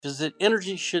is that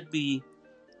energy should be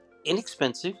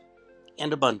inexpensive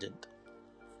and abundant,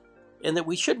 and that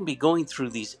we shouldn't be going through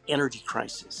these energy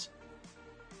crises.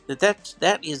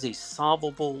 That is a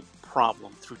solvable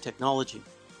problem through technology.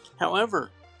 However,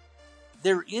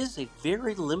 there is a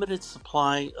very limited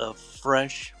supply of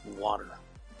fresh water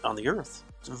on the earth.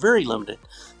 It's very limited.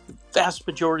 The vast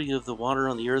majority of the water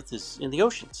on the earth is in the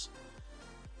oceans.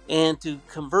 And to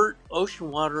convert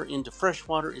ocean water into fresh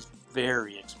water is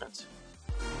very expensive.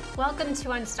 Welcome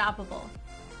to Unstoppable,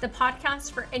 the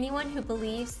podcast for anyone who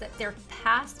believes that their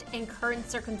past and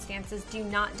current circumstances do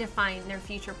not define their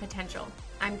future potential.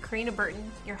 I'm Karina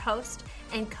Burton, your host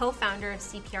and co-founder of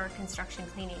CPR Construction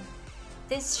Cleaning.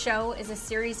 This show is a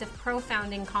series of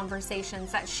profounding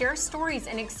conversations that share stories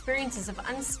and experiences of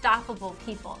unstoppable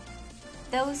people.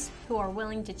 Those who are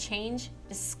willing to change,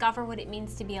 discover what it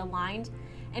means to be aligned,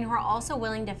 and who are also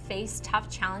willing to face tough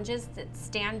challenges that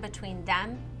stand between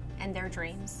them and their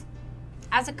dreams.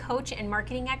 As a coach and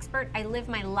marketing expert, I live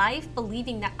my life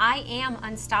believing that I am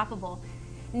unstoppable.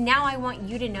 Now I want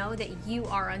you to know that you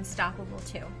are unstoppable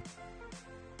too.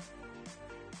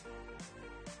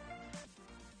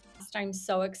 I'm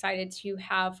so excited to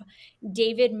have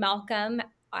David Malcolm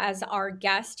as our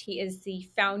guest. He is the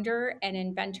founder and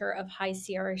inventor of High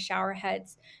Sierra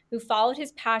Showerheads, who followed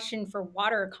his passion for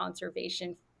water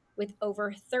conservation with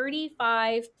over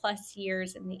 35 plus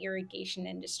years in the irrigation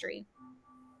industry,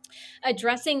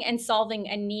 addressing and solving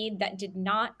a need that did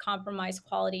not compromise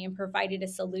quality and provided a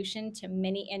solution to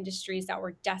many industries that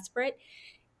were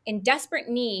in desperate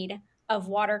need of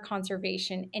water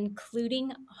conservation,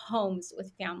 including homes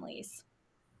with families.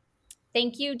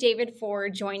 Thank you, David, for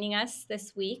joining us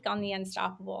this week on The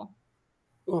Unstoppable.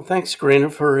 Well, thanks, Karina,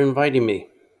 for inviting me.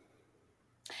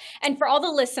 And for all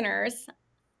the listeners,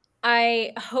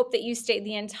 I hope that you stayed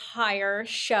the entire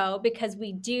show because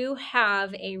we do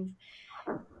have a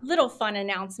little fun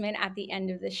announcement at the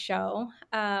end of the show.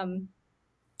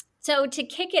 So to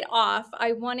kick it off,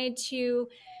 I wanted to,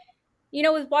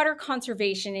 with water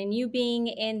conservation and you being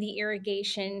in the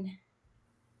irrigation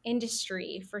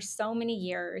industry for so many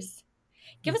years,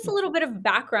 give us a little bit of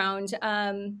background,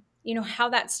 how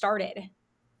that started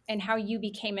and how you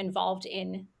became involved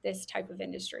in this type of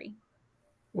industry.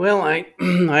 Well, I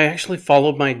I actually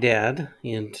followed my dad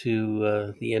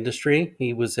into the industry.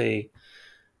 He was a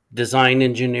design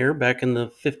engineer back in the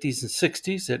 50s and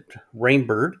 60s at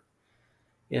Rainbird,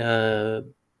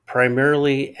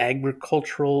 primarily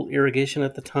agricultural irrigation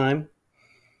at the time.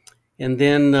 And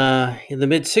then in the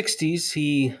mid 60s,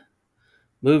 he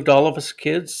moved all of us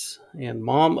kids and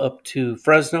mom up to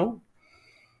Fresno.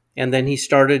 And then he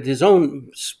started his own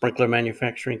sprinkler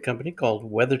manufacturing company called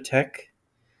WeatherTech.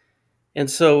 And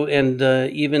so,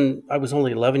 even I was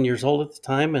only 11 years old at the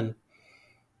time,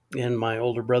 and my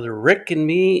older brother Rick and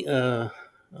me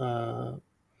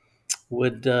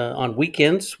would on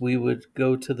weekends we would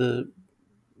go to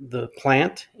the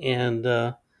plant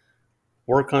and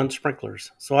work on sprinklers.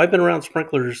 So I've been around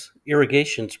sprinklers,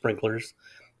 irrigation sprinklers,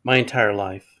 my entire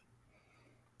life,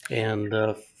 and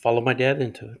followed my dad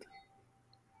into it.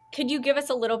 Could you give us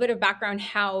a little bit of background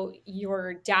how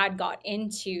your dad got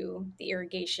into the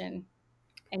irrigation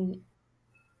and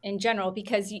in general?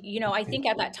 Because, I think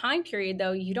at that time period,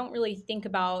 though, you don't really think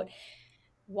about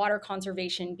water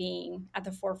conservation being at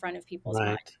the forefront of people's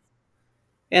minds.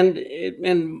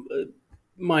 And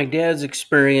my dad's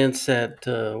experience at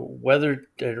Rainbird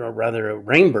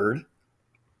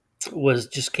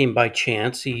came by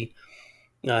chance.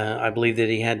 I believe that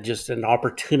he had just an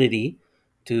opportunity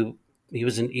to. He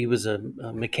was a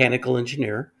mechanical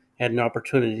engineer. Had an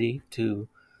opportunity to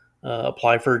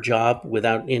apply for a job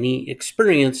without any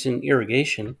experience in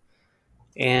irrigation,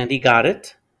 and he got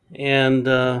it. And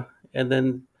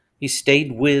then he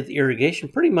stayed with irrigation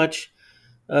pretty much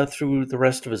through the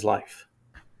rest of his life.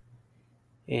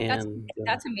 And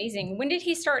that's amazing. When did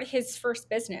he start his first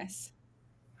business?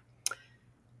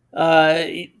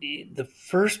 The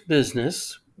first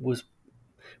business was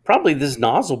probably this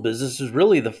nozzle business. Is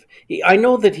really I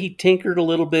know that he tinkered a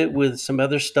little bit with some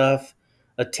other stuff,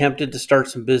 attempted to start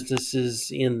some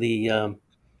businesses in the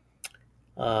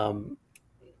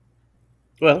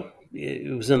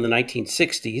it was in the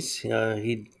 1960s.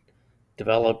 He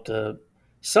developed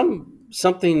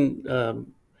something. There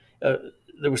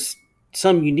was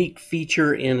some unique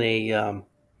feature in a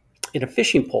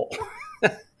fishing pole.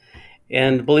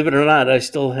 And believe it or not, I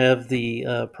still have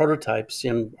the prototypes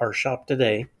in our shop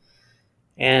today.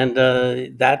 And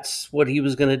that's what he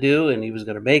was going to do. And he was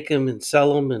going to make them and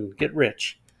sell them and get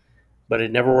rich. But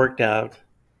it never worked out.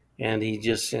 And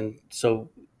so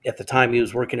at the time he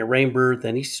was working at Rainbird,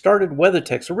 then he started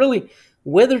WeatherTech. So really,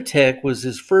 WeatherTech was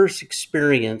his first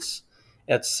experience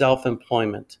at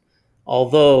self-employment.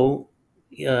 Although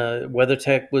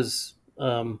WeatherTech was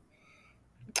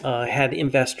had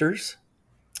investors,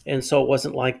 and so it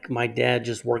wasn't like my dad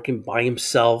just working by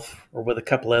himself or with a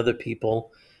couple other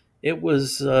people. It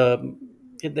was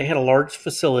they had a large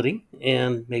facility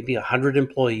and maybe 100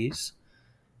 employees,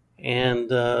 and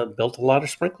built a lot of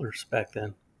sprinklers back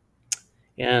then.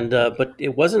 And but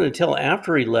it wasn't until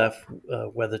after he left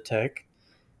WeatherTech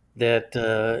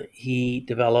that he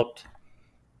developed.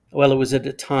 Well, it was at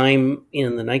a time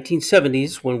in the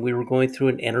 1970s when we were going through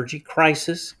an energy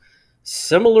crisis,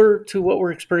 similar to what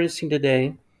we're experiencing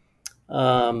today.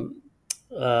 Um,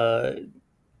 uh,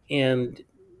 and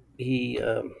he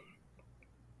uh,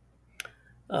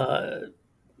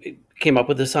 came up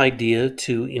with this idea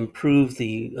to improve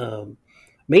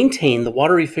maintain the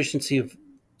water efficiency of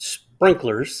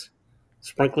sprinklers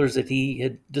that he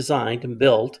had designed and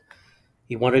built.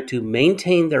 He wanted to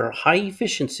maintain their high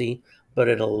efficiency, but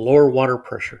at a lower water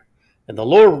pressure. And the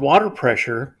lower water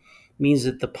pressure means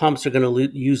that the pumps are going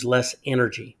to use less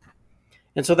energy.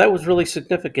 And so that was really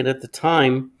significant at the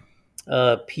time.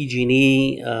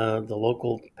 PG&E, the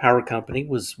local power company,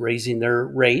 was raising their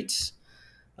rates.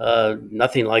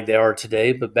 Nothing like they are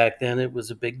today, but back then it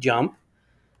was a big jump.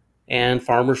 And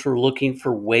farmers were looking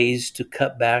for ways to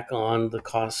cut back on the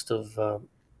cost of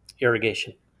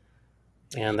irrigation.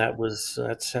 And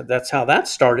that's how that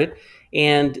started.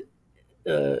 And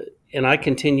uh, and I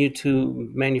continued to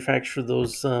manufacture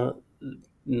those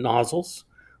nozzles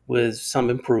with some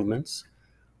improvements,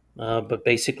 but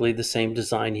basically the same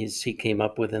design he came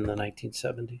up with in the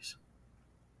 1970s.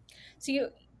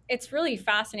 So it's really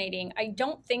fascinating. I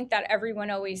don't think that everyone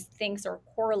always thinks or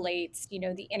correlates,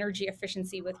 the energy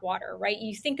efficiency with water, right?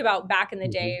 You think about back in the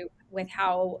Mm-hmm. day with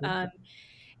how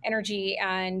energy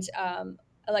and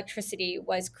electricity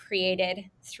was created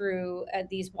through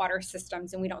these water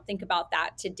systems, and we don't think about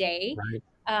that today. Right.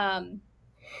 Um,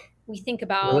 we think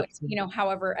Well, about,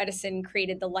 however Edison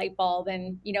created the light bulb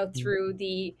and, through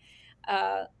the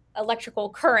uh, electrical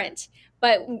current,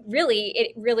 but really,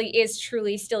 it really is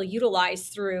truly still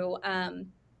utilized through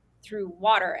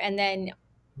water. And then,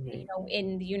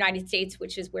 in the United States,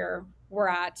 which is where we're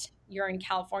at, you're in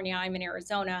California, I'm in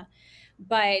Arizona,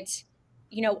 but,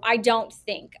 I don't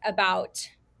think about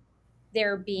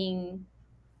there being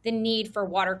the need for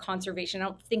water conservation. I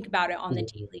don't think about it on the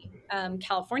mhm, daily.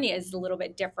 California is a little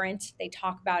bit different. They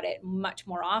talk about it much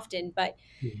more often, but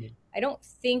mhm, I don't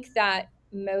think that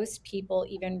most people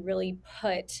even really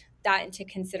put that into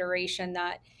consideration,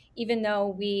 that even though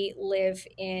we live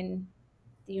in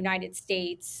the United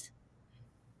States,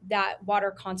 that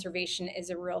water conservation is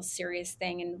a real serious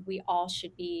thing and we all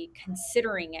should be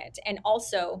considering it. And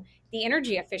also the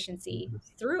energy efficiency mhm.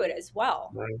 through it as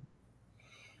well. Right.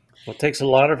 Well, it takes a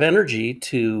lot of energy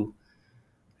to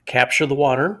capture the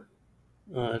water,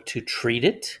 to treat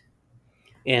it,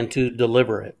 and to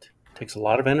deliver it. It takes a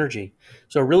lot of energy.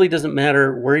 So it really doesn't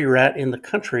matter where you're at in the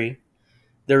country.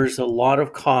 There's a lot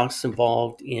of costs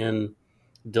involved in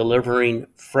delivering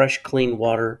fresh, clean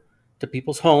water to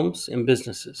people's homes and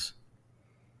businesses.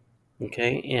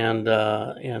 Okay,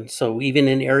 and so even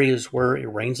in areas where it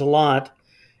rains a lot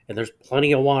and there's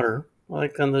plenty of water,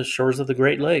 like on the shores of the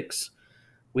Great Lakes,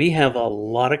 we have a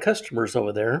lot of customers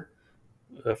over there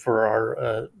for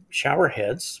our shower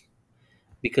heads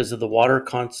because of the water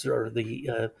or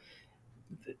the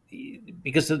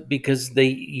because they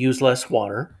use less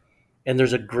water, and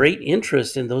there's a great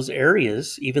interest in those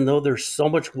areas, even though there's so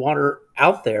much water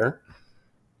out there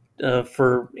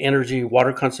for energy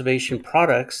water conservation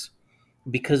products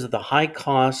because of the high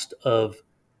cost of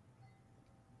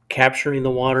capturing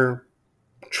the water,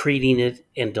 treating it,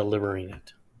 and delivering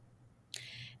it.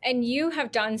 And you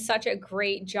have done such a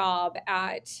great job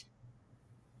at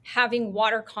having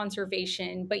water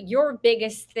conservation, but your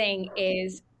biggest thing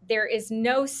is there is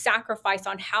no sacrifice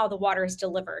on how the water is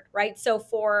delivered, right? So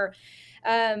for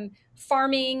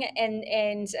farming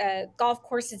and golf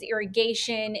courses,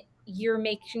 irrigation, you're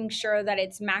making sure that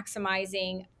it's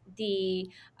maximizing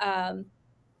um,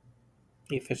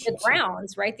 the Efficiency.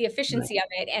 grounds, right? The Right. efficiency of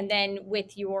it. And then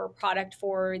with your product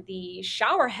for the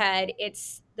shower head,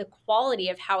 it's the quality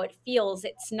of how it feels.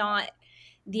 It's not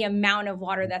the amount of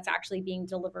water that's actually being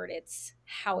delivered, it's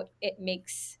how it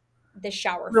makes the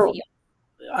shower No, feel.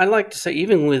 I like to say,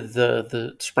 even with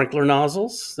the sprinkler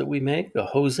nozzles that we make, the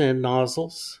hose end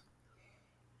nozzles,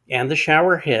 and the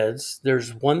shower heads,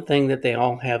 there's one thing that they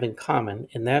all have in common,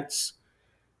 and that's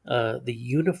the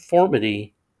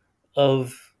uniformity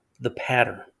of the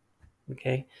pattern.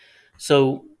 Okay,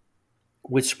 so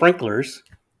with sprinklers,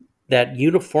 that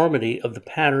uniformity of the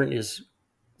pattern is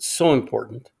so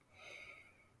important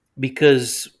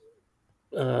because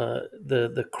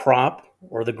the crop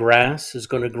or the grass is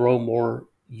going to grow more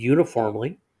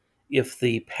uniformly if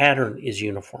the pattern is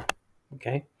uniform.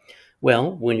 Okay.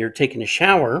 Well, when you're taking a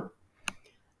shower,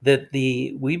 I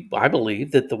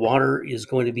believe that the water is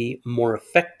going to be more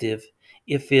effective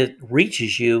if it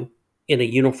reaches you in a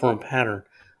uniform pattern.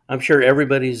 I'm sure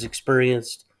everybody's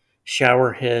experienced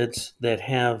shower heads that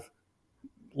have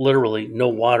literally no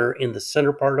water in the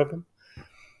center part of them.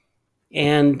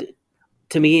 And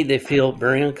to me, they feel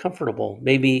very uncomfortable,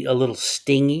 maybe a little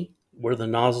stingy where the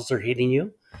nozzles are hitting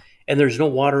you, and there's no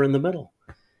water in the middle.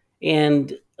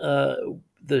 And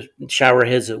the shower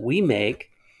heads that we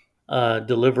make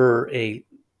deliver a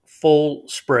full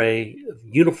spray of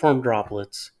uniform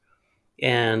droplets.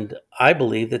 And I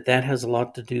believe that that has a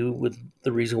lot to do with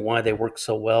the reason why they work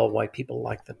so well, why people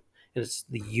like them. And it's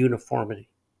the uniformity.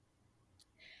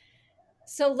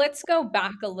 So let's go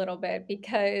back a little bit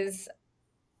because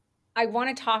I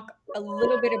want to talk a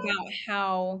little bit about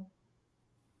how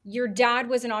your dad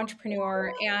was an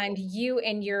entrepreneur and you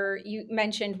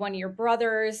mentioned one of your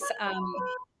brothers,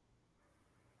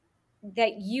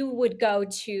 that you would go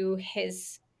to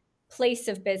his place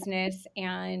of business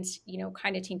and,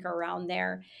 kind of tinker around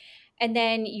there. And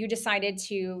then you decided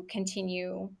to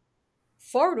continue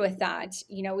forward with that.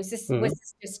 Was this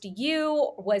just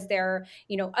you? Was there,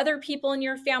 other people in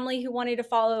your family who wanted to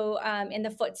follow in the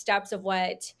footsteps of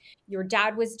what your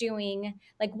dad was doing?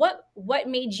 Like what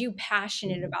made you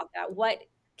passionate about that? What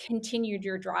continued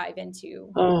your drive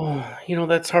into? Oh,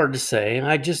 that's hard to say.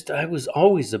 I was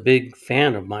always a big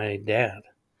fan of my dad.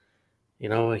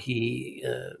 He,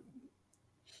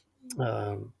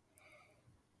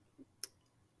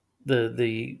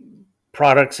 the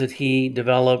products that he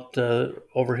developed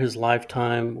over his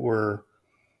lifetime were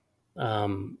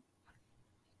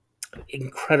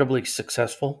incredibly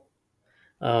successful.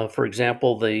 For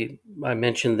example, I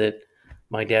mentioned that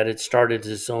my dad had started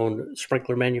his own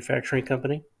sprinkler manufacturing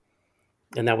company,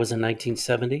 and that was in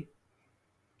 1970.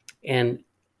 And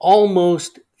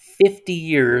almost 50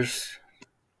 years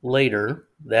later,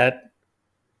 that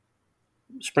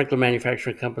sprinkler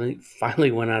manufacturing company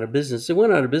finally went out of business. It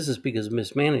went out of business because of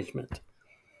mismanagement.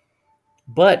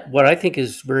 But what I think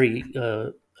is very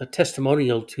a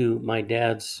testimonial to my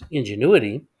dad's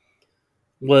ingenuity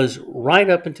was right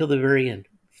up until the very end.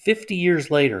 50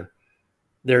 years later,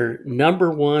 their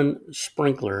number one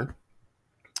sprinkler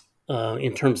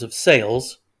in terms of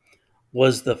sales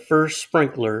was the first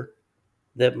sprinkler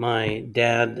that my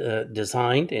dad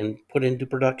designed and put into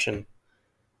production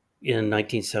in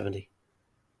 1970.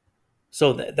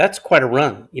 So that's quite a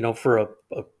run, for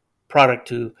a product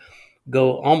to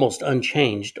go almost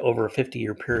unchanged over a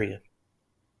 50-year period.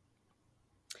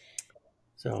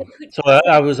 So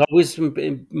I was always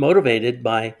motivated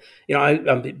by,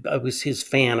 I was his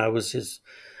fan. I was his,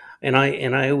 and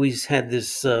I always had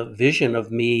this vision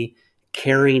of me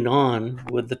carrying on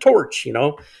with the torch,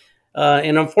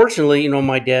 and unfortunately,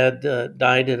 my dad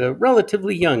died at a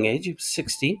relatively young age. He was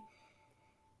 60,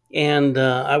 and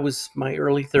I was my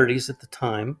early 30s at the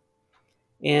time,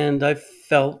 and I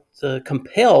felt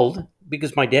compelled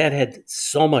because my dad had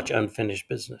so much unfinished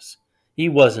business. He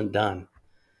wasn't done,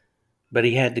 but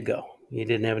he had to go. He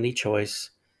didn't have any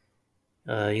choice.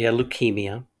 He had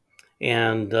leukemia,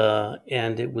 and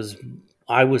it was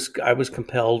I was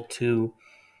compelled to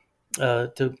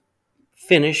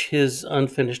finish his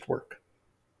unfinished work.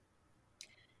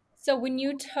 So when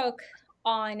you took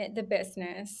on the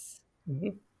business,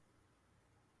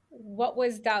 what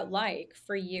was that like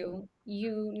for you?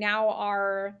 You now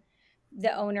are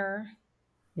the owner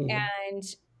and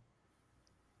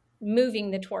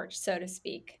moving the torch, so to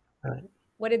speak. Right.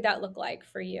 What did that look like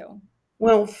for you?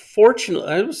 Well,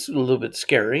 fortunately, it was a little bit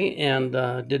scary and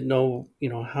didn't know,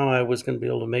 how I was going to be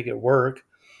able to make it work.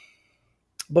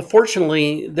 But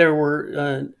fortunately, there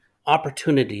were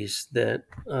opportunities that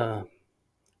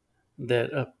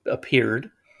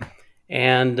appeared,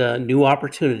 and new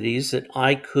opportunities that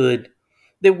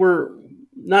were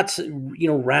not,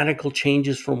 radical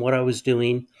changes from what I was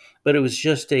doing, but it was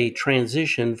just a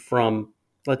transition from,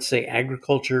 let's say,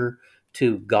 agriculture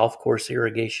to golf course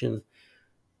irrigation.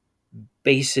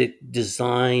 Basic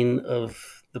design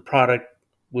of the product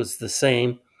was the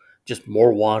same, just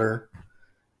more water.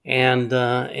 And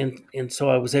so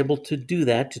I was able to do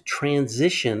that, to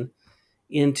transition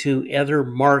into other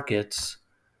markets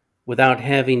without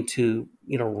having to,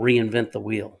 reinvent the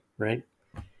wheel, right?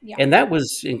 Yeah. And that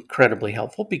was incredibly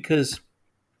helpful because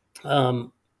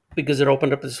it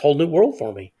opened up this whole new world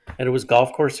for me, and it was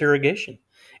golf course irrigation.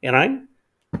 And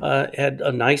I had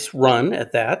a nice run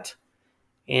at that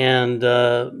and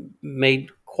made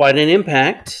quite an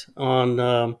impact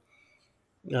on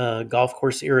golf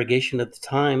course irrigation at the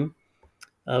time.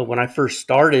 When I first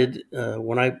started,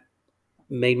 when I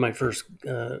made my first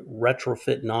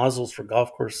retrofit nozzles for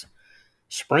golf course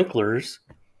sprinklers,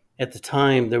 at the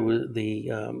time there was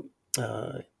the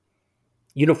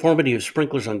uniformity of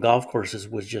sprinklers on golf courses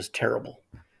was just terrible.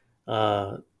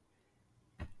 And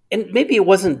maybe it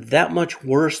wasn't that much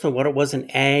worse than what it was in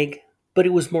ag, but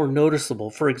it was more noticeable.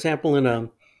 For example,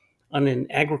 on an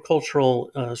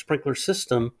agricultural sprinkler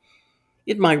system,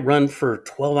 it might run for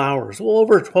 12 hours. Well,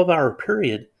 over a 12-hour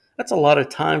period, that's a lot of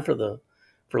time for a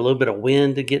little bit of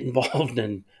wind to get involved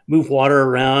and move water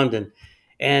around.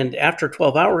 And after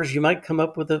 12 hours, you might come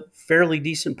up with a fairly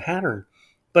decent pattern.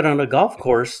 But on a golf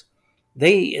course,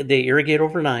 they irrigate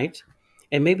overnight,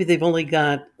 and maybe they've only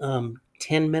got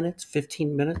 10 minutes,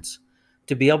 15 minutes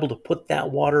to be able to put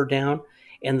that water down.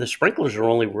 And the sprinklers are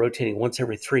only rotating once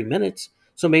every 3 minutes.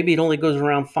 So maybe it only goes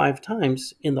around 5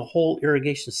 times in the whole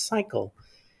irrigation cycle.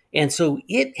 And so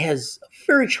it has a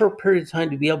very short period of time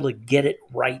to be able to get it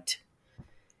right.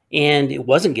 And it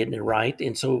wasn't getting it right.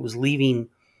 And so it was leaving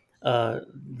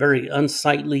very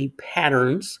unsightly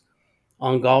patterns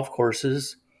on golf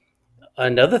courses.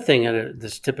 Another thing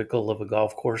that's typical of a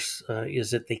golf course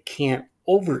is that they can't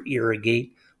over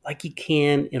irrigate like you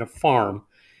can in a farm.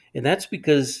 And that's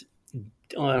because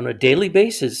on a daily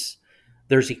basis,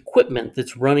 there's equipment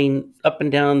that's running up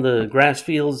and down the grass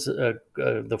fields,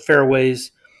 the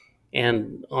fairways,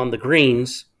 and on the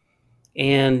greens.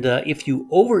 And if you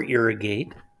over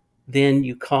irrigate, then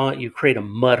you create a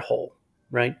mud hole,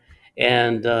 right?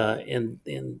 And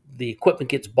the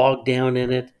equipment gets bogged down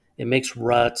in it. It makes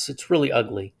ruts. It's really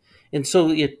ugly. And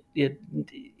so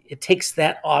it takes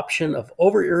that option of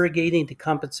over irrigating to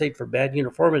compensate for bad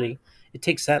uniformity. It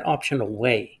takes that option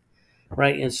away,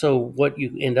 right? And so what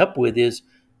you end up with is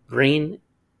green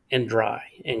and dry,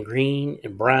 and green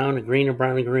and brown, and green and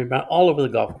brown, and green and brown, all over the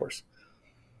golf course.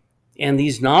 And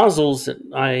these nozzles that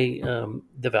I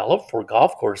developed for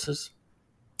golf courses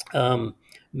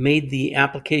made the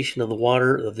application of the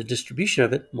water, of the distribution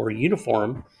of it, more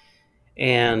uniform.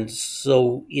 And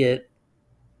so it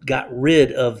got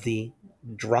rid of the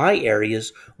dry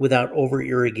areas without over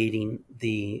irrigating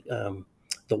the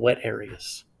wet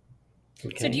areas.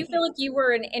 Okay. So do you feel like you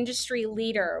were an industry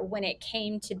leader when it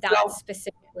came to that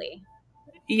specifically?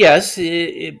 Yes,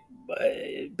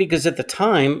 because at the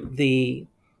time, the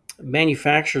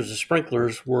manufacturers of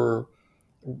sprinklers were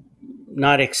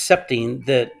not accepting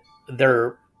that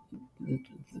their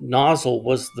nozzle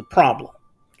was the problem.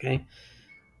 Okay.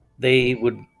 They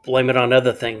would blame it on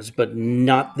other things, but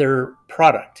not their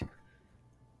product.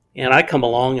 And I come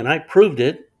along and I proved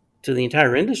it to the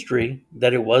entire industry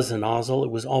that it was a nozzle.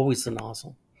 It was always the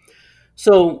nozzle.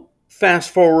 So fast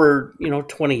forward,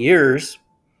 20 years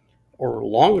or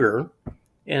longer,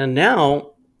 and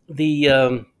now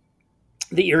the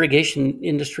irrigation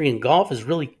industry in golf has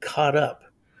really caught up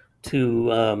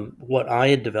to what I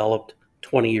had developed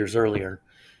 20 years earlier.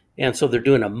 And so they're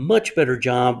doing a much better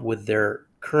job with their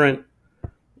current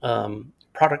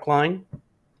product line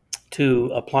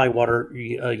to apply water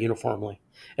uniformly.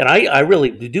 And I really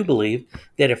do believe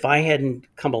that if I hadn't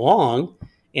come along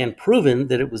and proven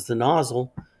that it was the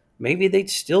nozzle, maybe they'd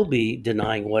still be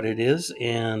denying what it is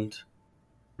and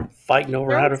fighting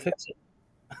over how to fix it.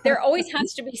 There always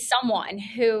has to be someone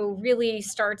who really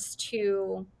starts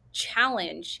to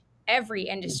challenge every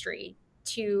industry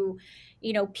to,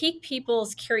 pique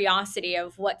people's curiosity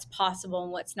of what's possible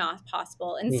and what's not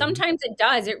possible. And sometimes it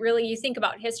does. It really, you think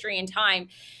about history and time,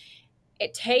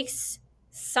 it takes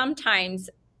sometimes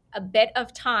a bit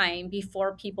of time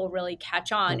before people really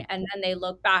catch on. And then they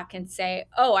look back and say,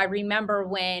 oh, I remember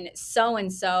when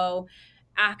so-and-so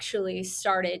actually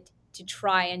started to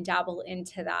try and dabble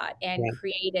into that and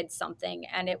created something,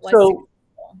 and it was successful.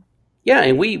 Yeah,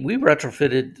 and we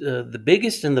retrofitted the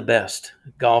biggest and the best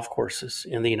golf courses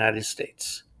in the United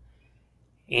States.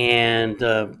 And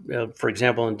for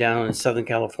example, down in Southern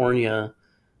California,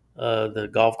 the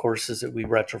golf courses that we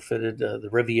retrofitted, the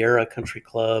Riviera Country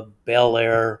Club, Bel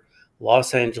Air,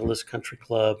 Los Angeles Country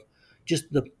Club,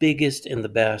 just the biggest and the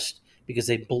best, because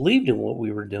they believed in what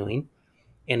we were doing.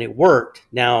 And it worked.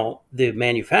 Now, the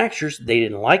manufacturers, they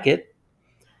didn't like it.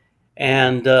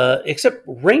 And except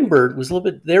Rainbird was a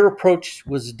little bit, their approach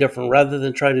was different. Rather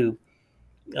than try to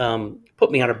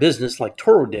put me out of business like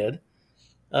Toro did,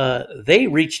 they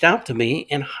reached out to me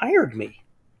and hired me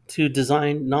to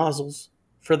design nozzles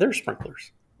for their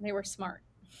sprinklers. They were smart.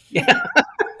 Yeah.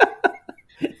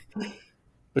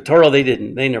 But Toro, they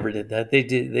didn't. They never did that. They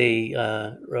didn't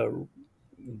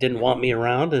want me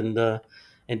around and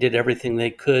did everything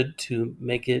they could to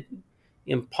make it,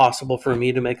 impossible for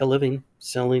me to make a living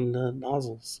selling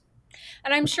nozzles.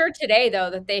 And I'm sure today, though,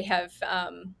 that they have,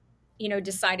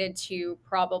 decided to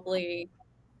probably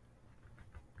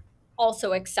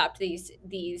also accept these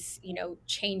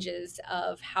changes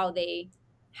of how they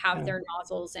have their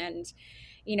nozzles, and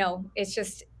it's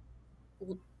just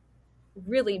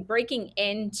really breaking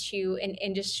into an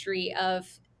industry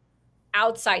of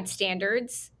outside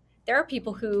standards. There are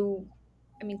people who,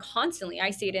 I mean, constantly, I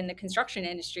see it in the construction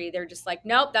industry. They're just like,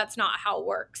 nope, that's not how it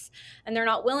works. And they're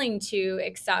not willing to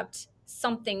accept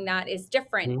something that is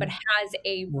different, but has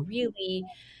a really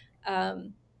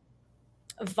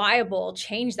viable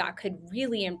change that could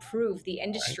really improve the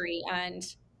industry and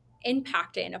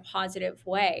impact it in a positive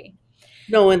way.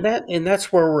 No, and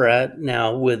that's where we're at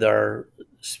now with our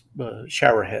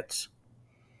shower heads.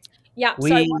 Yeah,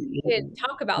 so I wanted to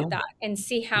talk about Yeah. that and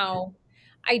see how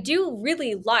I do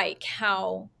really like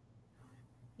how,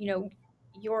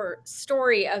 your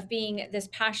story of being this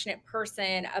passionate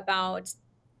person about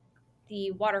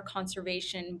the water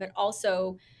conservation, but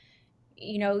also,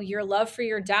 your love for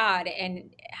your dad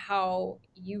and how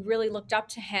you really looked up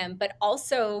to him, but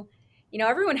also,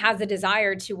 everyone has a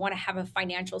desire to want to have a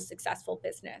financial successful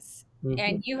business.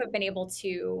 And you have been able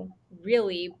to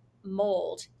really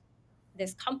mold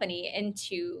this company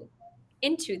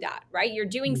into that, right? You're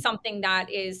doing something that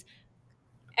is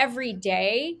every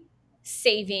day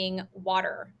saving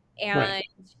water, and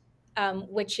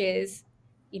which is,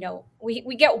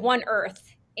 we get one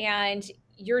earth, and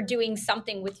you're doing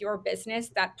something with your business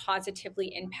that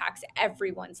positively impacts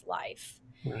everyone's life.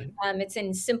 Right. It's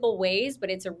in simple ways, but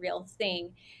it's a real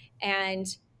thing. And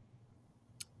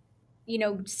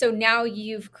so now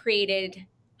you've created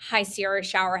High Sierra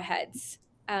shower heads.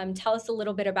 Tell us a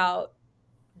little bit about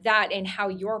that and how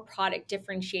your product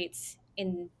differentiates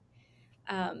in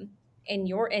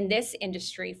this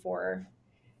industry for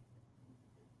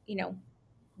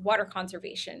water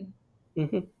conservation.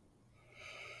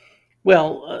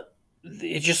 Well,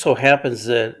 it just so happens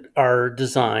that our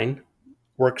design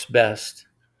works best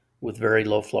with very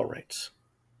low flow rates.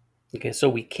 Okay, so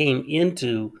we came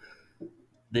into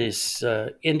this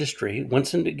industry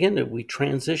once and again that we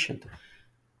transitioned.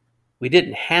 We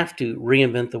didn't have to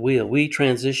reinvent the wheel. We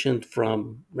transitioned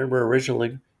from, remember,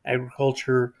 originally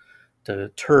agriculture to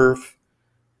turf.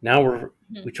 Now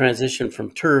we transitioned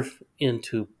from turf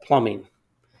into plumbing.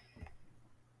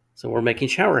 So we're making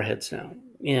shower heads now,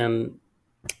 and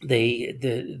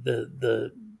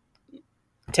the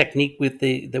technique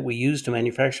that we use to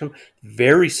manufacture them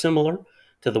very similar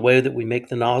to the way that we make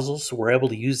the nozzles. So we're able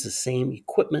to use the same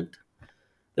equipment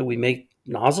that we make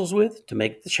nozzles with to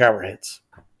make the shower heads.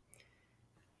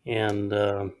 And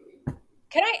can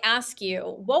I ask you,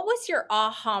 what was your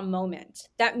aha moment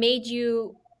that made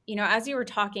you, as you were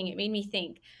talking, it made me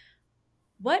think,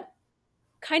 what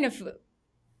kind of,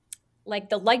 like,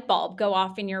 the light bulb go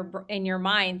off in your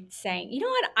mind saying, you know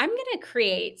what, I'm going to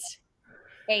create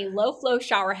a low flow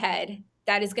shower head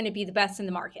that is going to be the best in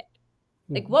the market?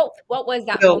 Like, what was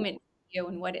that moment for you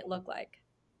and what it looked like?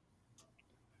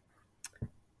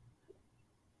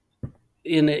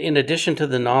 In addition to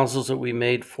the nozzles that we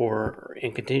made for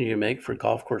and continue to make for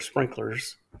golf course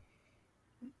sprinklers,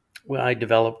 I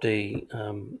developed a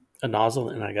nozzle,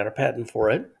 and I got a patent for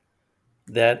it,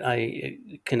 that I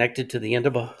connected to the end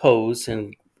of a hose,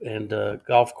 and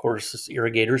golf course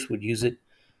irrigators would use it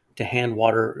to hand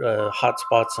water hot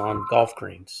spots on golf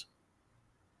greens.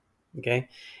 Okay,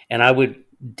 and I would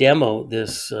demo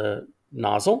this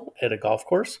nozzle at a golf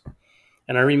course.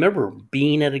 And I remember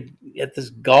being at this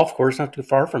golf course not too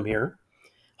far from here,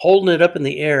 holding it up in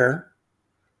the air,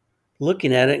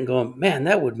 looking at it and going, man,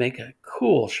 that would make a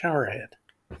cool shower head.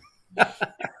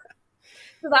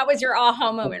 So that was your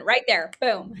aha moment right there.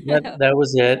 Boom. That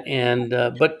was it. And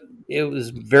but it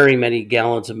was very many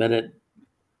gallons a minute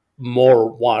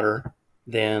more water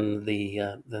than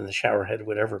the shower head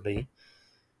would ever be.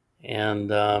 And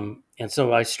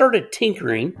so I started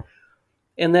tinkering.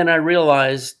 And then I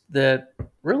realized that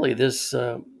really this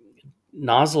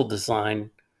nozzle design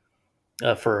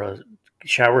for a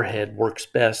shower head works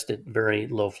best at very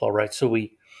low flow rates. So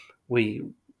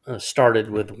we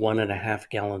started with 1.5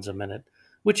 gallons a minute,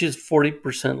 which is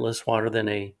 40% less water than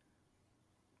a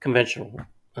conventional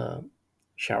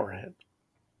shower head.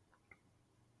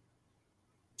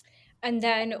 And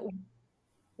then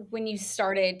when you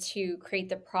started to create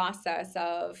the process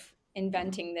of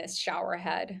inventing this shower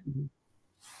head,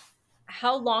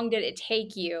 how long did it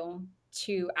take you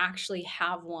to actually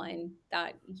have one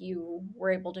that you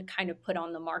were able to kind of put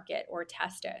on the market or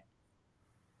test it?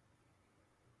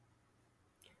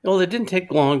 Well, it didn't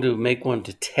take long to make one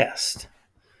to test,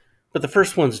 but the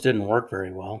first ones didn't work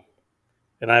very well.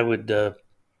 and I would, give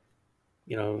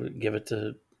it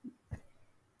to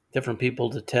different people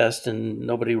to test, and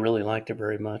nobody really liked it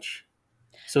very much.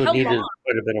 So it How needed long?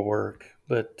 quite a bit of work,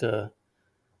 but I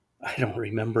don't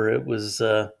remember. It was,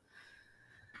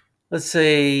 let's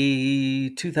say,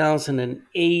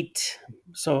 2008.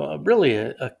 So really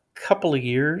a couple of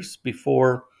years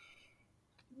before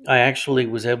I actually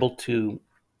was able to,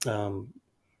 um,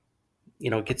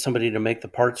 get somebody to make the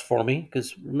parts for me.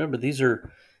 Because remember, these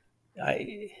are,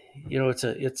 I,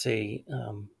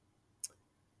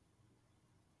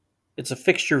 it's a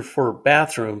fixture for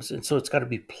bathrooms, and so it's got to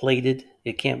be plated.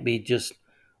 It can't be just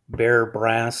bare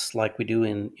brass like we do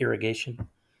in irrigation.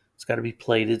 It's got to be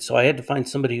plated. So I had to find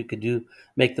somebody who could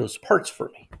make those parts for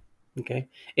me. Okay,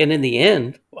 and in the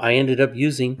end, I ended up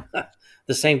using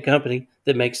the same company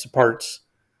that makes the parts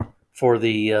for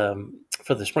the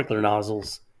sprinkler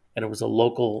nozzles, and it was a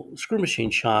local screw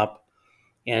machine shop,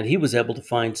 and he was able to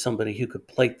find somebody who could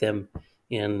plate them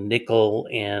in nickel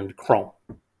and chrome,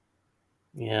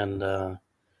 and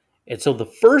so the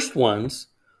first ones,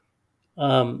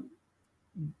 um,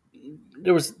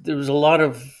 there was a lot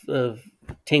of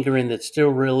tinkering that still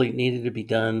really needed to be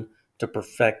done to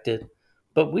perfect it,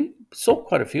 but we sold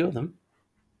quite a few of them,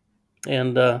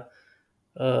 and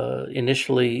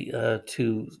initially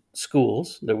to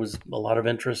schools. There was a lot of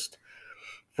interest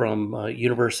from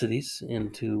universities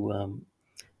into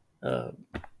uh,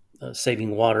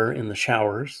 saving water in the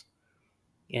showers,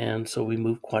 and so we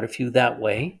moved quite a few that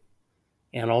way.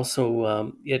 And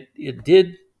also, it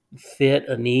did fit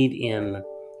a need in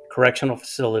correctional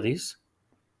facilities,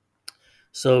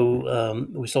 so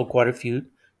we sold quite a few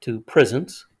to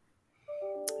prisons.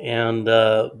 And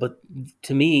but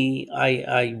to me,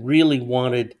 I really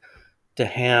wanted to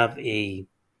have I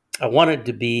wanted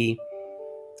to be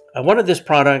I wanted this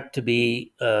product to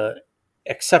be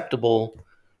acceptable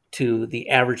to the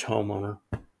average homeowner.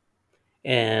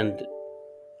 And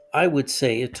I would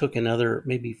say it took another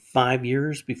maybe 5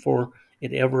 years before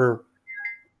it ever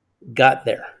got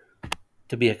there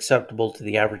to be acceptable to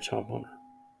the average homeowner.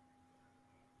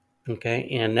 Okay.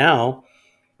 And now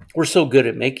we're so good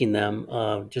at making them,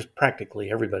 just practically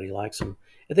everybody likes them.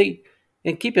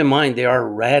 And keep in mind, they are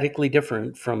radically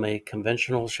different from a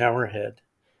conventional shower head.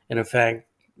 And in fact,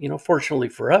 fortunately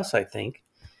for us, I think,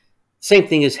 same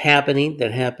thing is happening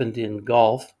that happened in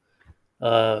golf,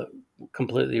 uh,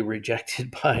 completely rejected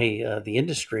by the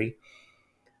industry.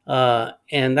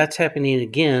 And that's happening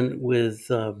again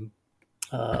with uh,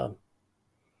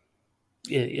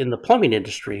 in the plumbing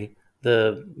industry.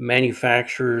 The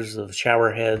manufacturers of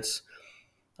shower heads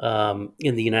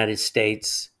in the United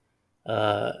States,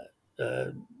 uh, uh,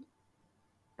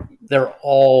 they're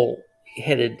all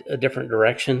headed a different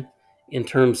direction in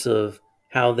terms of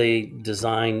how they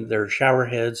design their shower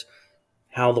heads,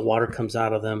 how the water comes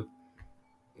out of them.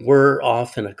 We're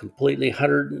off in a completely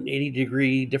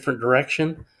 180-degree different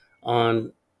direction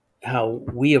on how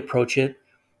we approach it.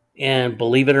 And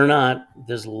believe it or not,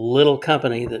 this little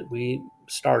company that we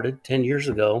started 10 years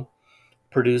ago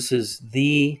produces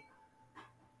it's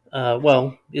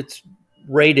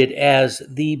rated as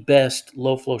the best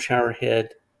low flow shower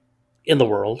head in the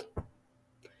world.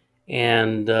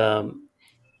 And uh,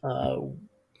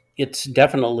 it's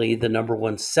definitely the number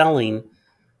one selling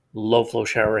low flow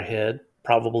shower head,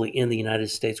 probably in the United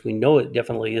States. We know it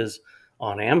definitely is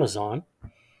on Amazon.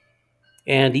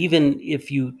 And even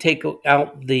if you take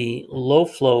out the low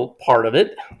flow part of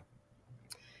it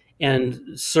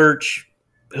and search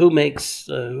who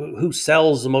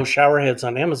sells the most shower heads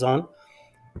on Amazon,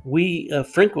 we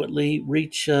frequently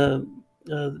reach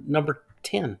number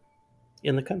 10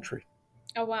 in the country.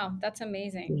 Oh, wow. That's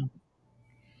amazing. Yeah.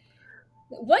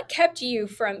 What kept you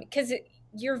from, because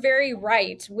you're very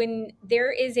right. When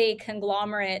there is a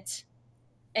conglomerate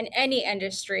in any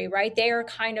industry, right, they are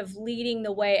kind of leading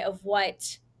the way of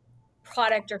what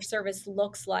product or service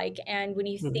looks like. And when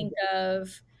you Mhm. think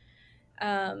of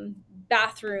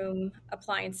bathroom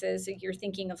appliances, you're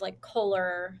thinking of like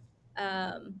Kohler.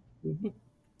 Mhm.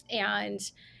 And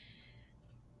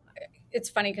it's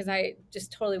funny because I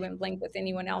just totally went blank with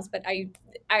anyone else, but I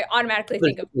automatically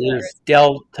think of Kohler. There's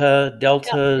Delta,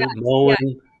 Yeah, yeah.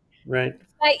 Moen, right?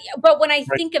 But when I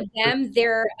Right. think of them,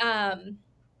 they're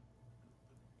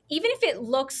even if it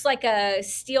looks like a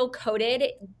steel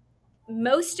coated,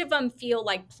 most of them feel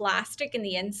like plastic in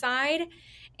the inside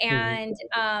Mhm.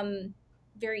 and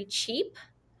very cheap.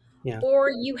 Yeah, Or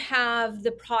you have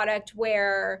the product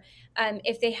where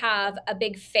if they have a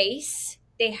big face,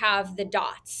 they have the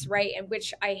dots, right? And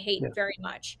which I hate yeah. very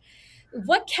much.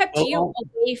 What kept Oh, you oh,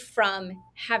 away from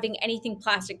having anything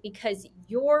plastic? Because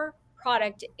your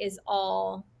product is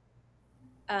all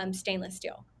stainless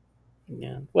steel.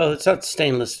 Yeah. Well, it's not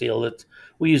stainless steel.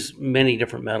 We use many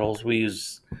different metals. We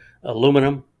use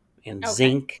aluminum and Okay.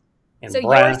 zinc So and yours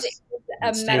brass is a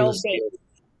and metal stainless base, steel.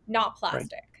 not Right.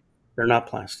 plastic. They're not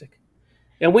plastic.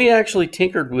 And we actually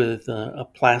tinkered with a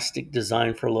plastic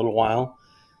design for a little while,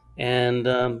 and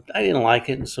I didn't like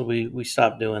it, and so we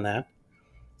stopped doing that.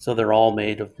 So they're all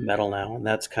made of metal now, and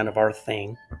that's kind of our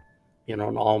thing, an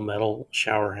all metal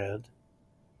shower head,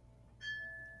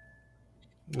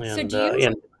 So and do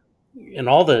you?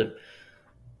 all the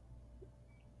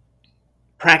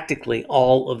practically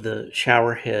all of the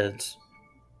shower heads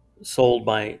sold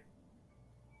by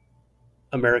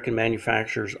American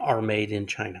manufacturers are made in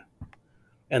China,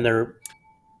 and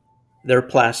they're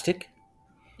plastic,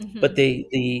 but Mhm.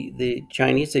 the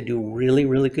Chinese, they do a really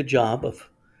really good job of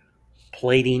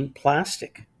plating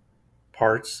plastic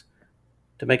parts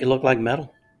to make it look like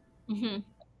metal. Mhm.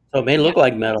 So it may Yeah. look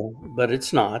like metal, but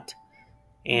it's not,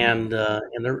 Mhm.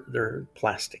 and they're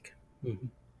plastic. Mhm.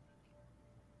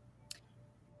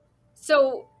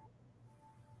 So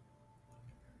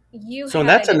you So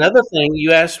that's had. another thing.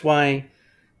 You asked why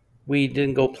we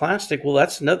didn't go plastic. Well,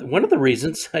 that's another one of the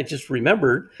reasons. I just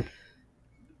remembered.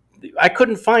 I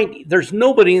couldn't find. There's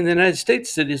nobody in the United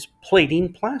States that is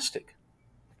plating plastic.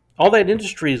 All that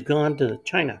industry has gone to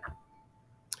China.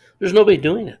 There's nobody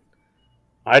doing it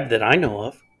that I know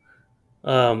of.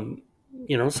 Um,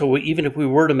 so even if we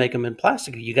were to make them in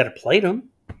plastic, you got to plate them.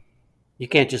 You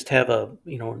can't just have a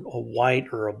white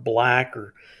or a black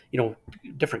or you know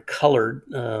different colored.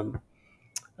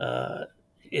 Uh,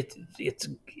 it's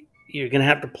you're going to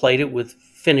have to plate it with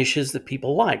finishes that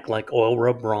people like oil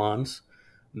rub bronze,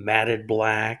 matted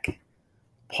black,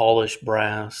 polished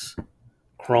brass,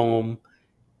 chrome.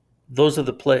 Those are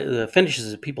the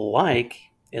finishes that people like,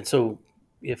 and so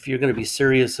if you're going to be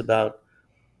serious about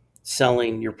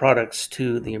selling your products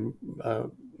to the uh,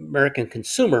 American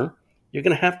consumer, you're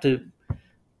going to have to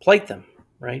plate them,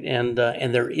 right? And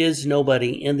there is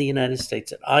nobody in the United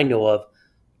States that I know of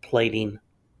plating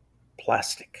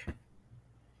plastic.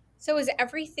 So is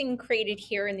everything created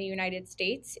here in the United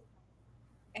States?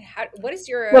 And what is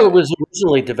Well, it your? was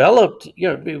originally developed.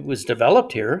 It was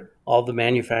developed here. All the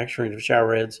manufacturing of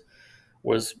shower heads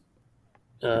was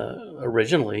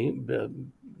originally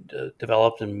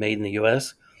developed and made in the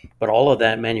U.S., but all of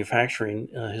that manufacturing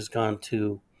has gone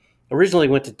to. Originally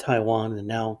went to Taiwan, and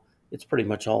now it's pretty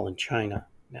much all in China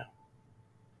now.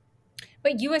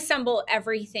 But you assemble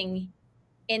everything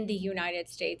in the United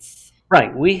States.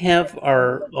 Right. We have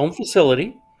our own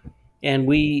facility, and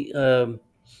we uh,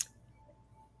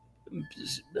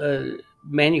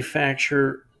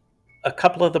 manufacture a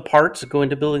couple of the parts that go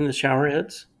into building the shower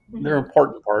heads. They're Mhm.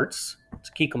 important parts. It's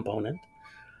a key component.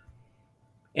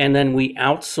 And then we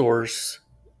outsource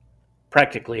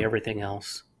practically everything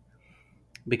else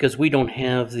because we don't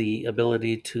have the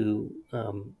ability to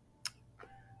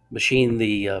machine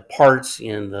the parts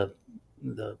in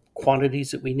the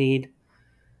quantities that we need,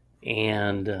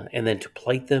 and then to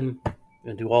plate them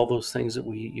and do all those things that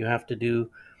you have to do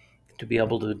to be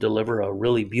able to deliver a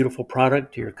really beautiful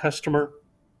product to your customer.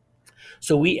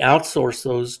 So we outsource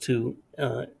those to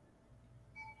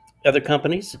other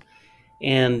companies,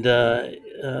 and uh,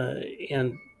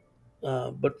 and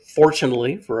but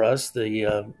fortunately for us,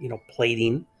 the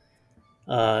plating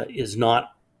is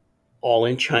not all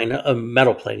in China.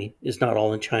 Metal plating is not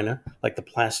all in China like the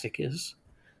plastic is.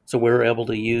 So we're able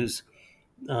to use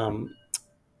um,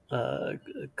 a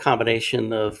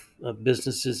combination of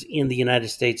businesses in the United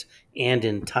States and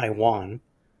in Taiwan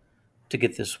to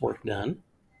get this work done.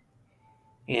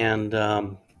 And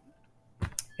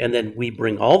and then we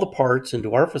bring all the parts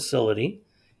into our facility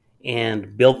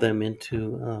and build them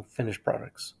into finished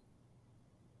products.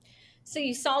 So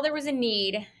you saw there was a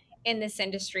need in this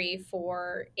industry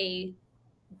for a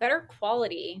better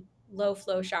quality low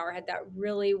flow shower head that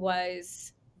really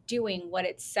was doing what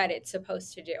it said it's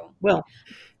supposed to do. Well,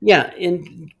 yeah,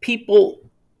 and people,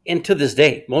 and to this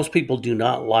day, most people do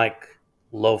not like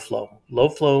low flow. Low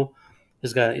flow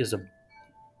is a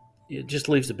it just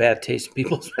leaves a bad taste in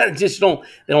people's mouth. Just they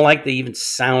don't like the even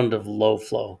sound of low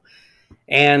flow,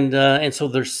 and so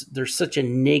there's such a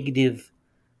negative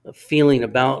feeling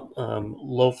about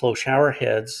low flow shower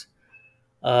heads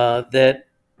that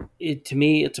to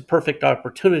me it's a perfect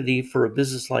opportunity for a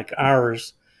business like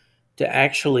ours to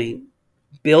actually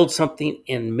build something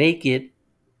and make it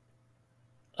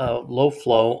low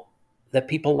flow that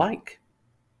people like.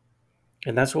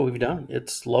 And that's what we've done.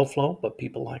 It's low flow, but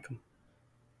people like them.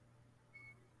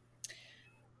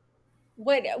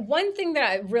 What one thing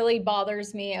that really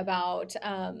bothers me about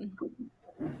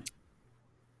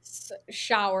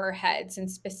shower heads in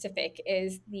specific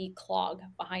is the clog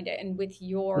behind it. And with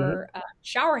your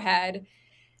shower head,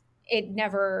 it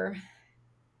never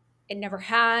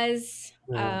has.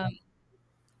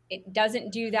 It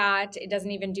doesn't do that. It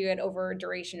doesn't even do it over a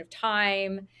duration of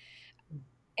time.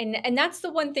 And that's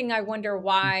the one thing I wonder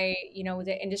why,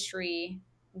 the industry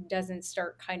doesn't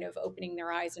start kind of opening their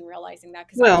eyes and realizing that.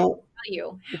 Because I can't tell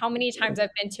you how many times I've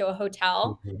been to a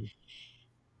hotel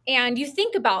and you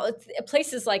think about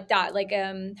places like that, like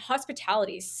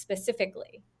hospitality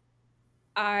specifically.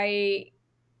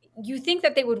 You think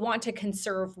that they would want to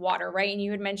conserve water, right? And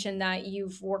you had mentioned that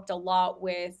you've worked a lot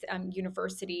with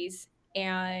universities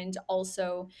and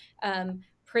also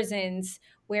prisons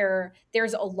where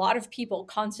there's a lot of people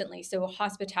constantly. So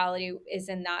hospitality is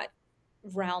in that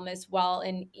realm as well.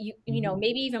 And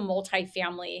maybe even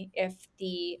multifamily if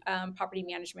the property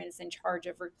management is in charge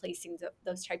of replacing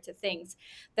those types of things,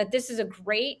 that this is a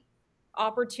great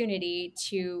opportunity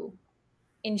to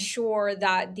ensure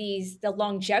that the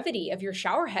longevity of your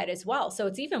shower head as well. So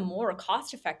it's even more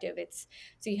cost effective.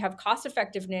 So you have cost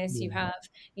effectiveness, you have,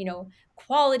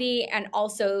 quality, and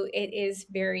also it is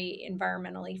very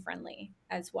environmentally friendly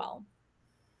as well.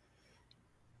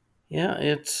 Yeah,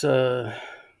 it's all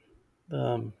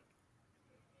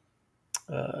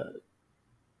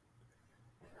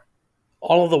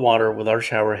of the water with our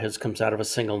shower heads comes out of a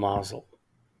single nozzle.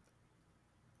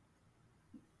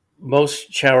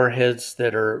 Most shower heads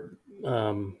that are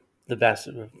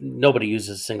nobody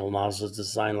uses single nozzle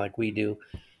design like we do,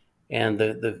 and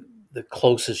the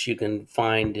closest you can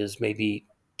find is maybe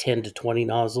 10 to 20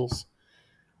 nozzles,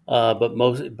 but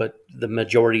the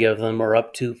majority of them are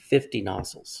up to 50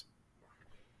 nozzles.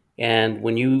 And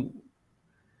when you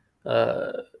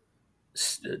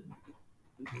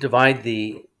divide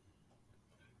the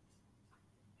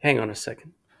hang on a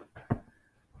second,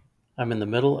 I'm in the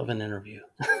middle of an interview.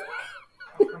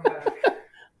 I'll come back.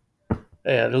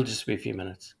 Yeah, it'll just be a few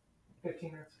minutes.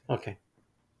 15 minutes. Okay.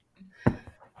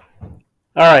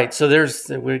 All right, so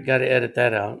we've got to edit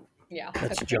that out. Yeah.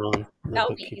 That's okay. John.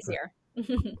 That'll be easier.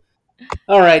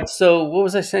 All right, so what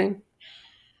was I saying?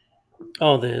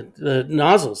 Oh, the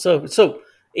nozzle. So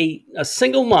a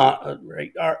single nozzle,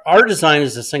 right? Our design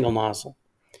is a single nozzle.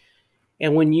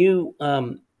 And when you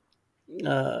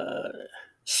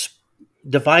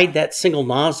divide that single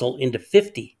nozzle into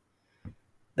 50,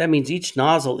 that means each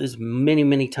nozzle is many,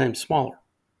 many times smaller.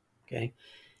 Okay.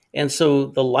 And so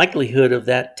the likelihood of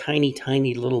that tiny,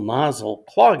 tiny little nozzle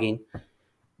clogging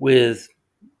with,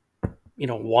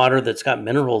 water that's got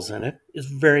minerals in it is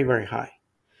very, very high.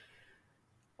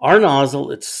 Our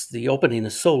nozzle, the opening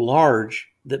is so large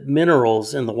that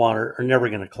minerals in the water are never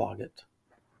going to clog it.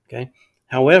 Okay.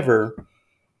 However,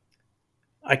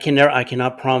 I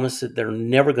cannot promise that they're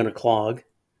never going to clog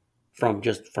from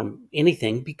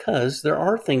anything, because there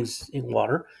are things in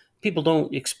water people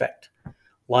don't expect.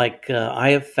 Like I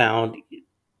have found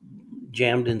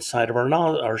jammed inside of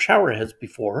our shower heads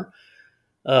before,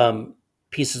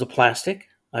 pieces of plastic.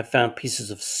 I've found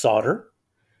pieces of solder,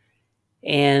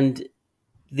 and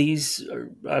these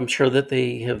I'm sure that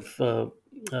they have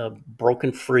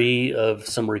broken free of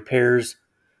some repairs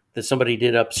that somebody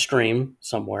did upstream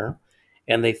somewhere,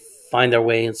 and they find their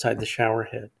way inside the shower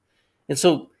head. And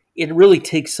so it really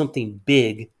takes something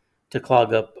big to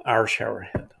clog up our shower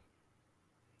head.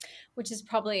 Which is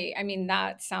probably,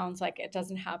 that sounds like it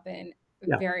doesn't happen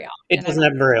very often. It doesn't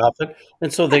happen very often.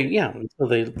 And so they,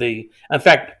 in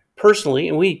fact, personally,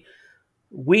 and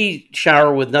we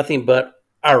shower with nothing but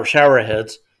our shower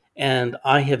heads, and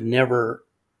I have never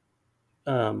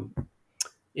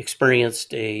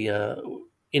experienced any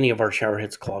of our shower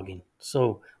heads clogging.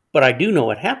 So, but I do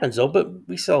know it happens though, but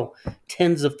we sell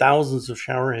tens of thousands of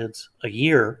shower heads a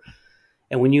year.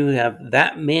 And when you have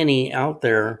that many out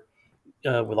there,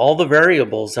 with all the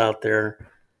variables out there,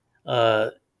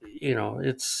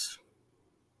 it's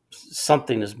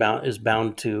something is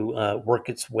bound to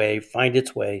find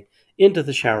its way into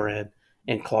the shower head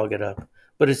and clog it up.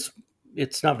 But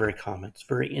it's not very common. It's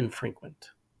very infrequent.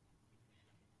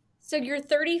 So you're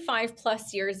 35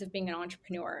 plus years of being an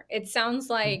entrepreneur. It sounds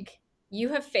like you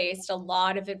have faced a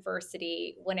lot of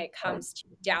adversity when it comes to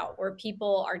doubt, where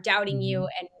people are doubting you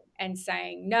and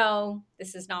saying, no,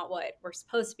 this is not what we're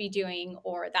supposed to be doing,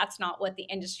 or that's not what the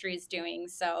industry is doing,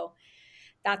 so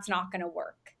that's not going to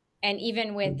work. And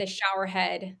even with the shower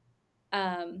head,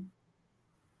 I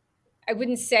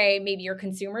wouldn't say maybe your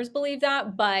consumers believe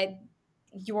that, but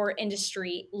your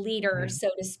industry leaders, so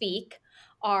to speak,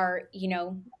 are,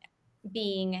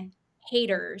 being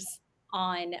haters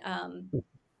on,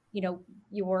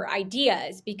 your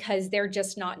ideas because they're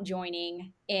just not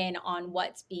joining in on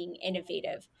what's being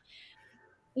innovative.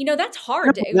 that's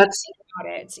hard to think That's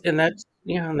about it.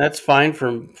 and that's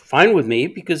fine with me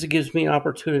because it gives me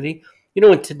opportunity.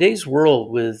 In today's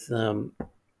world with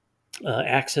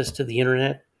access to the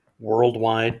internet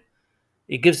worldwide,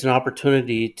 it gives an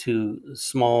opportunity to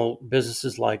small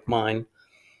businesses like mine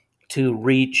to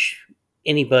reach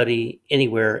anybody,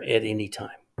 anywhere, at any time.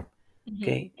 Mhm.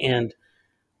 Okay. And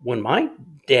when my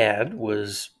dad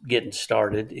was getting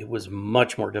started, it was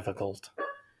much more difficult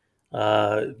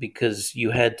because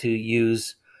you had to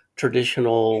use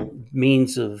traditional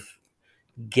means of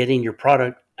getting your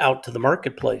product out to the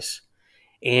marketplace.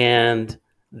 And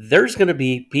there's going to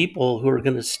be people who are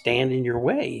going to stand in your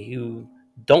way who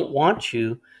don't want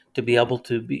you to be able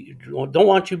to be, don't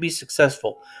want you to be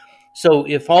successful. So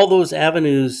if all those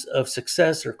avenues of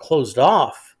success are closed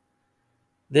off,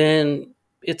 then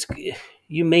it's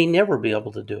you may never be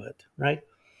able to do it, right?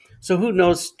 So who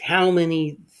knows how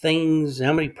many things,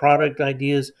 how many product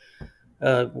ideas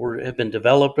have been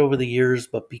developed over the years,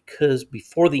 but because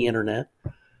before the internet,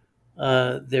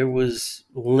 there was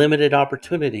limited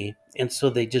opportunity, and so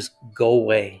they just go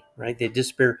away, right? They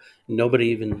disappear. Nobody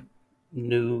even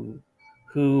knew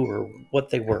who or what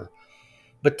they were.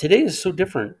 But today is so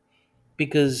different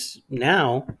because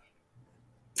now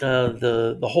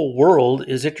the whole world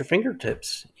is at your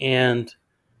fingertips, and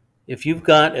if you've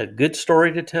got a good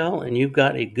story to tell and you've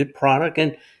got a good product,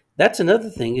 and that's another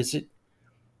thing is it,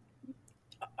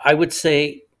 I would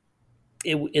say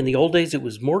in the old days it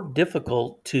was more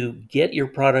difficult to get your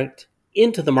product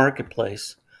into the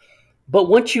marketplace, but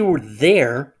once you were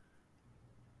there,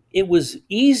 it was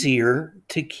easier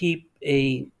to keep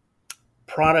a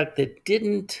product that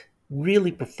didn't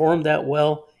really perform that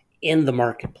well in the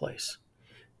marketplace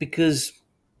because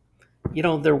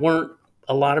there weren't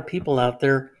a lot of people out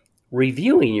there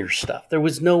reviewing your stuff. There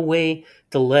was no way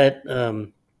to let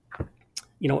other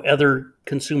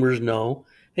consumers know,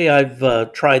 hey,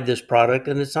 I've tried this product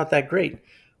and it's not that great.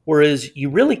 Whereas you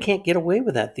really can't get away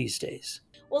with that these days.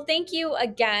 Well, thank you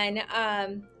again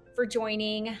for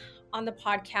joining on the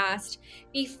podcast.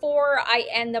 Before I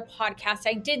end the podcast,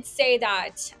 I did say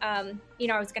that, I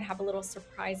was going to have a little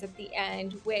surprise at the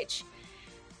end, which,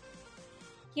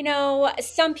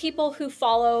 some people who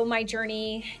follow my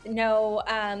journey know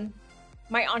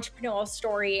my entrepreneurial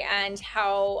story and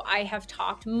how I have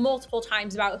talked multiple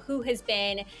times about who has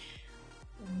been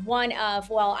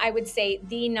I would say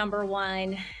the number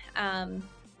one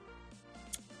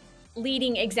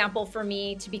leading example for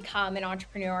me to become an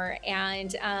entrepreneur.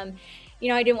 And, I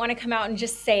didn't want to come out and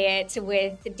just say it,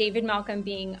 with David Malcolm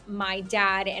being my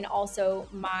dad and also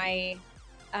my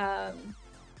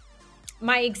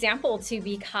example to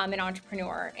become an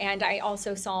entrepreneur. And I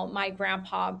also saw my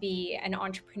grandpa be an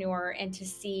entrepreneur, and to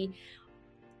see,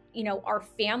 our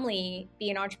family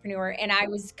be an entrepreneur. And I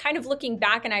was kind of looking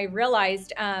back, and I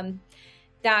realized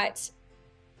that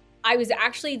I was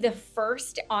actually the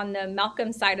first on the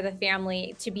Malcolm side of the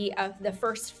family to be the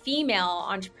first female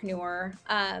entrepreneur,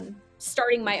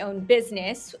 starting my own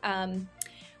business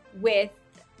with,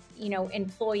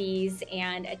 employees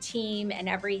and a team and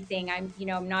everything. I'm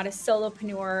not a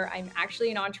solopreneur. I'm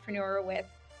actually an entrepreneur with,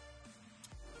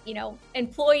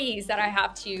 employees that I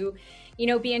have to,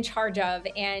 be in charge of.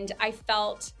 And I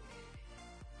felt,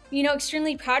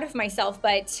 extremely proud of myself.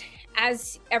 But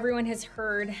as everyone has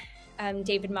heard,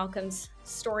 David Malcolm's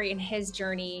story and his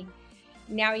journey,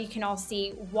 now you can all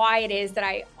see why it is that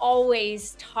I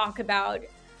always talk about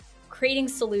creating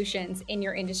solutions in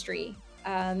your industry,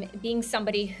 being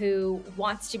somebody who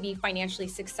wants to be financially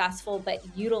successful, but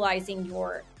utilizing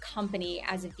your company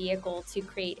as a vehicle to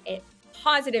create a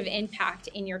positive impact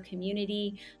in your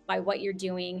community by what you're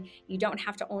doing. You don't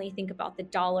have to only think about the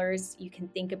dollars. You can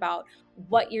think about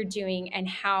what you're doing and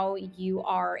how you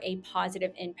are a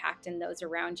positive impact in those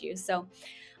around you. So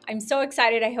I'm so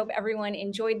excited. I hope everyone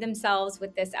enjoyed themselves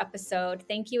with this episode.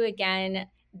 Thank you again,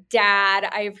 Dad.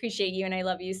 I appreciate you and I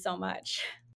love you so much.